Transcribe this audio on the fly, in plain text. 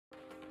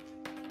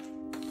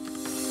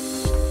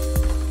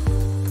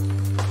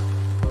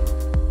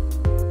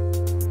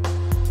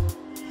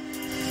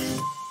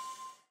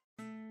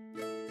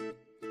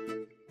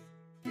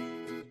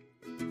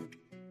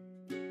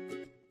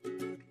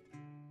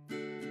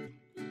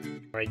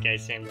Alright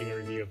guys, today I'm doing a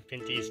review of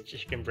Pinty's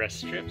chicken breast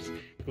strips,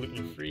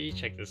 gluten-free.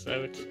 Check this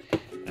out.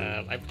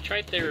 I've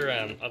tried their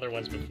other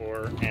ones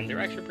before, and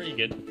they're actually pretty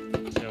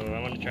good. So I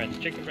want to try the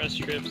chicken breast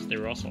strips. They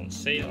were also on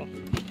sale.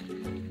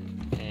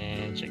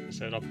 And check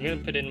this out. I'm going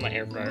to put it in my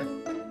air fryer.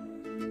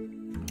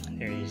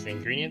 Here's the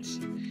ingredients.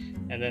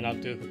 And then I'll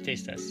do a quick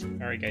taste test.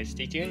 Alright guys,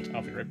 stay tuned.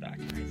 I'll be right back.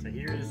 Alright, so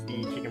here's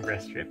the chicken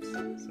breast strips.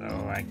 So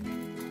I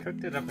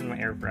cooked it up in my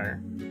air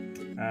fryer.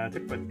 It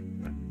took about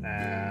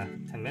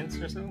 10 minutes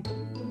or so.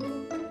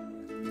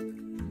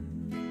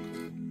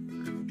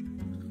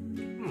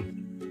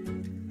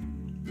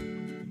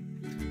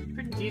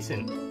 Pretty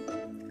decent.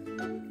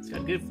 It's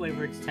got good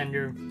flavor, it's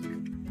tender.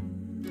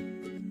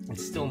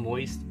 It's still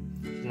moist.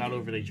 It's not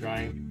overly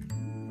dry.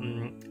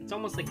 It's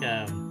almost like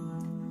a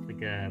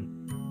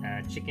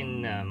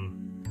chicken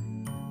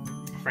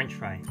French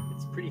fry.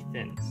 It's pretty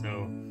thin,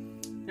 so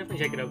definitely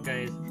check it out,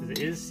 guys, because it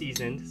is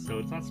seasoned, so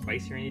it's not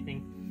spicy or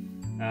anything.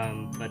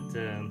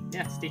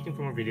 Yeah, stay tuned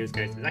for more videos,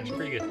 guys. It's actually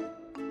pretty good.